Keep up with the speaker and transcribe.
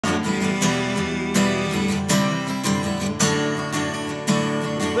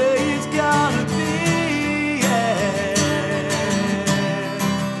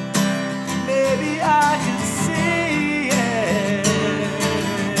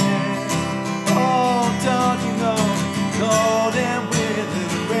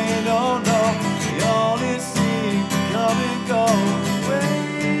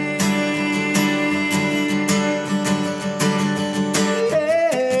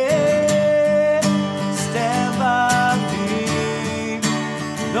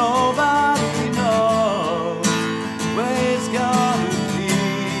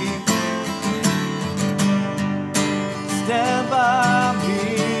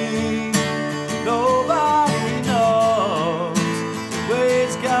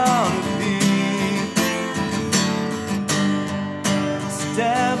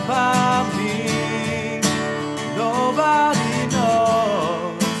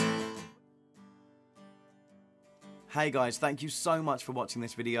Hey guys, thank you so much for watching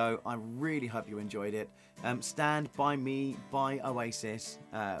this video. I really hope you enjoyed it. Stand By Me by Oasis.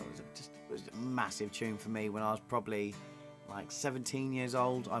 It was a massive tune for me when I was probably like 17 years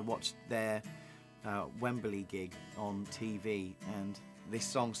old. I watched their Wembley gig on TV and this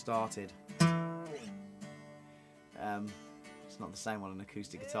song started. It's not the same on an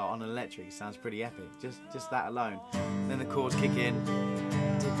acoustic guitar. On an electric it sounds pretty epic, just that alone. Then the chords kick in.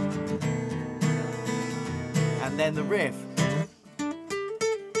 And then the riff.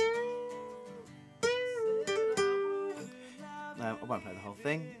 I won't play the whole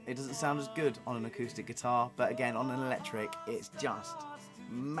thing. It doesn't sound as good on an acoustic guitar, but again, on an electric, it's just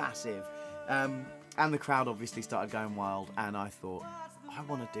massive. And the crowd obviously started going wild, and I thought, I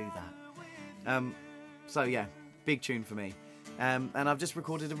want to do that. So yeah, big tune for me. And I've just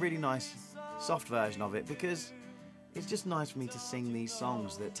recorded a really nice, soft version of it because it's just nice for me to sing these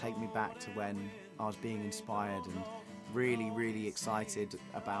songs that take me back to when I was being inspired and really excited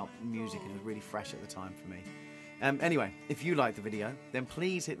about music, and it was really fresh at the time for me. Anyway, if you liked the video, then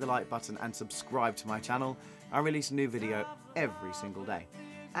please hit the like button and subscribe to my channel. I release a new video every single day.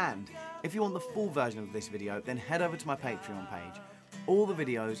 And if you want the full version of this video, then head over to my Patreon page. All the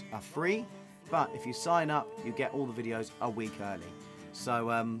videos are free, but if you sign up, you get all the videos a week early. So,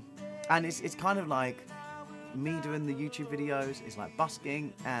 and it's kind of like me doing the YouTube videos is like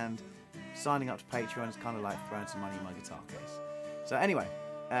busking, and signing up to Patreon is kind of like throwing some money in my guitar case. So anyway,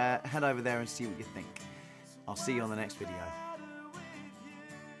 head over there and see what you think. I'll see you on the next video.